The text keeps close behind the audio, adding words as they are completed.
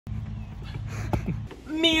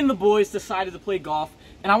me and the boys decided to play golf,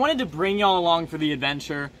 and I wanted to bring y'all along for the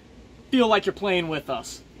adventure. Feel like you're playing with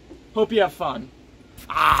us. Hope you have fun.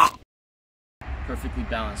 Perfectly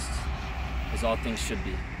balanced, as all things should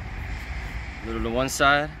be. A little to one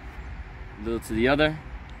side, a little to the other.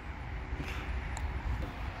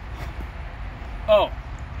 Oh,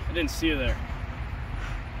 I didn't see you there.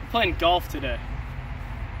 We're playing golf today.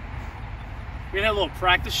 We're gonna have a little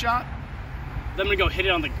practice shot, then I'm gonna go hit it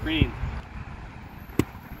on the green.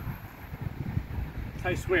 That's how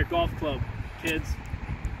you swing a golf club, kids.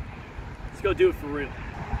 Let's go do it for real.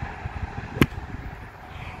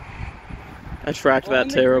 I tracked that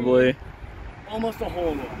terribly. Almost a hole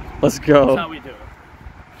in one. Let's go. That's how we do it.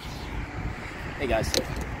 Hey guys,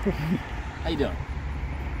 how you doing?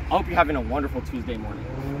 I hope you're having a wonderful Tuesday morning.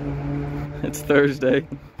 It's Thursday.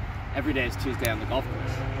 Every day is Tuesday on the golf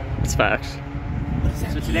course. It's facts.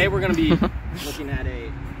 So today we're going to be looking at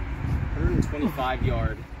a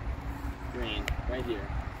 125-yard green right here.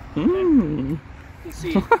 Hmm. You can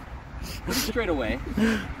see pretty straight away.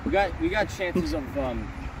 We got chances of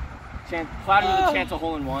clouding with a chance of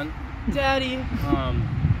hole in one. Daddy,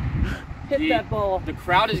 hit that ball. The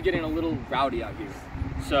crowd is getting a little rowdy out here,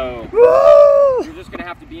 so you're just gonna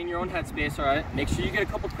have to be in your own headspace. All right, make sure you get a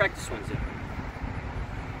couple practice swings in.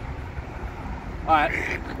 All right.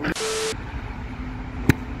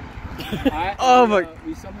 Oh my!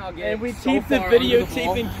 We somehow get And we so keep the far under the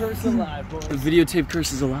videotaping ball. curse alive, boys. The videotape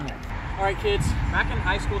curse is alive. All right, kids. Back in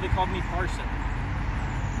high school, they called me Parson.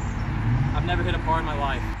 I've never hit a par in my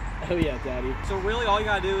life. Oh yeah, Daddy. So really, all you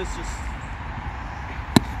gotta do is just.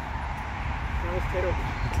 That was terrible.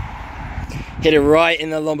 Hit it right in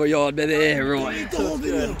the lumberyard, baby. Right.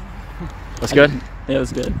 That's good. Yeah, it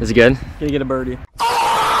was good. Is it good? Gonna get a birdie.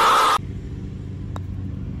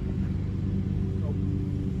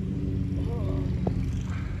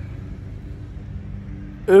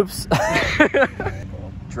 Oops.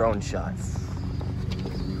 Drone shots.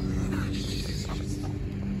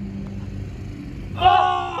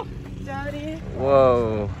 Oh, Daddy.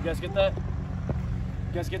 Whoa. You guys get that?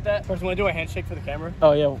 You guys get that? First, want to do a handshake for the camera?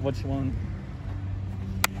 Oh yeah, which one?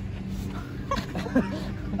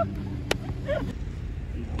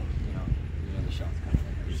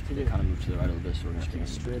 Just kind of move to the right a little bit, so we're just going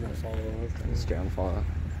straight and follow up. Straight and follow up.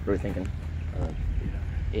 What are we thinking?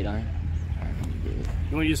 8 iron?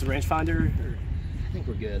 You want to use the rangefinder? Or? I think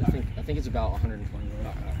we're good. I think it's about 120.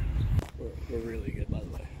 We're really good, by the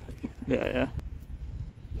way. Yeah.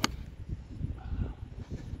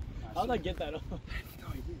 How did I get that off?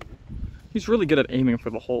 He's really good at aiming for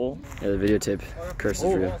the hole. Yeah, the videotape curse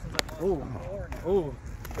is real. Oh!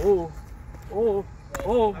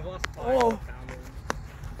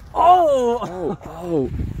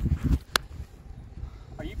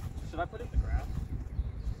 Should I put it in the grass?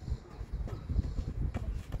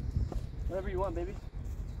 Whatever you want, baby.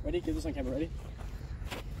 Ready? Get this on camera. Ready?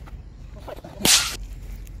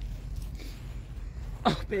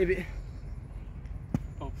 Oh, baby.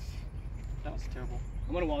 Oh, that was terrible.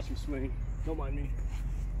 I'm gonna watch him swing. Don't mind me.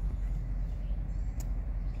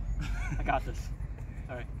 I got this.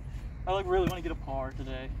 All right. I really want to get a par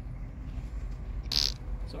today.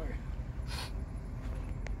 Sorry.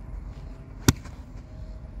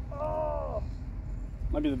 Oh!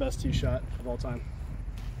 Might be the best tee shot of all time.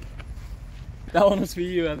 That one was for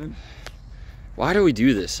you, Evan. Why do we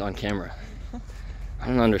do this on camera? I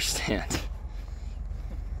don't understand.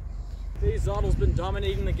 Dave Zottle's been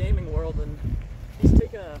dominating the gaming world, and he's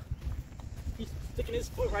sticking his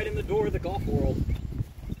foot right in the door of the golf world.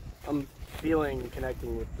 I'm feeling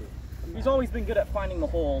connecting with the... He's always been good at finding the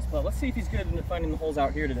holes, but let's see if he's good at finding the holes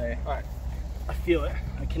out here today. All right. I feel it.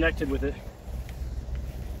 I connected with it.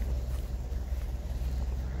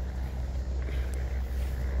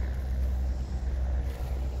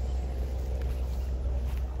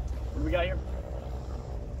 What do we got here?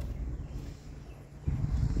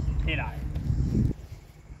 8 iron.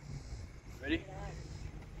 Ready?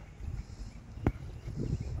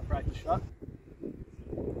 I'll practice shot.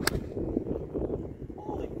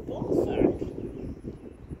 Holy ball sack!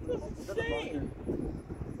 That's insane!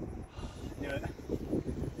 Do it.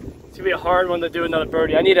 It's gonna be a hard one to do another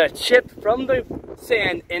birdie. I need a chip from the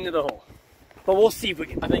sand into the hole. But we'll see if we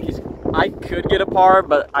can. I could get a par,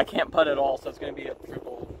 but I can't putt at all, so it's gonna be a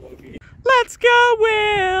triple bogey. Let's go,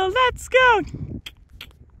 Will! Let's go!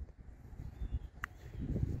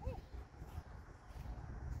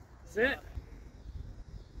 That's it.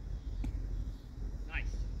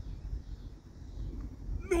 Nice.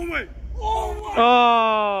 No way! Oh my!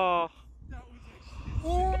 Oh!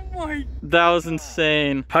 Oh my! That was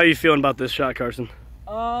insane. How are you feeling about this shot, Carson?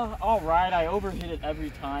 All right. I overhit it every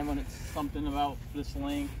time when it's something about this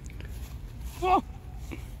length. Oh!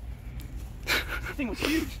 This thing was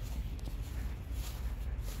huge.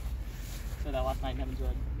 Said that last night in Heaven's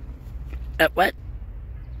Red. What?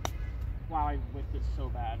 Wow, I whipped it so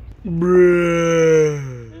bad.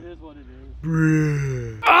 Bruh. It is what it is.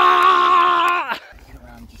 Bruh. Ah! Get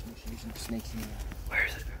around, just make sure there's no snakes in there. Where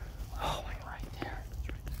is it? Oh, like right there.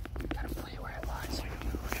 Kind of play where it lies.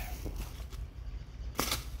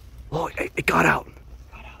 Oh, it got out.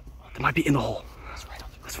 Got out. It might be in the hole. That's right on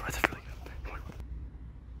the That's really good. Come on.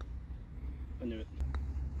 I knew it.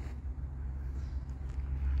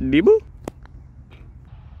 Nibu?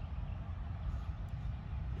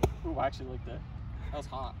 Ooh, I actually liked that. That was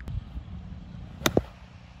hot.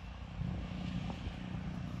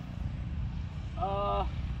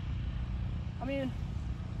 I mean,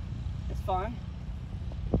 it's fine.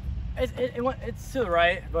 It's to the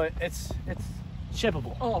right, but it's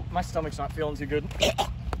shippable. Oh, my stomach's not feeling too good.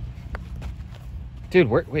 Dude,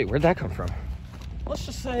 where'd that come from? Let's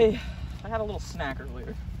just say I had a little snack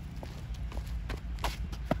earlier.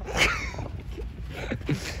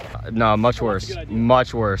 No, much worse. good idea.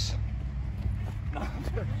 Much worse.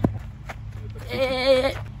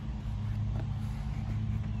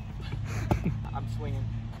 I'm swinging.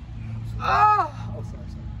 Ah! Oh, sorry.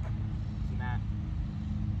 It's Matt.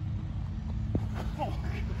 Oh.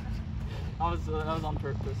 That was on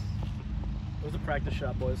purpose. It was a practice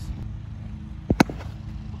shot, boys.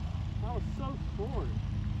 That was so short.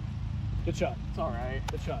 Good shot. It's all right.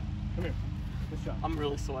 Good shot. Come here. Good shot. I'm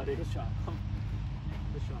really sweaty. Good shot.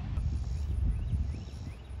 Good shot.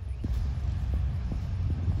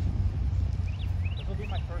 This will be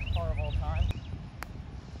my first par of all time.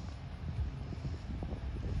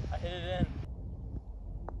 I hit it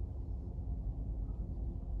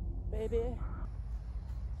in. Baby.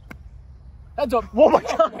 Heads up. Oh my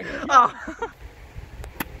god. Ah.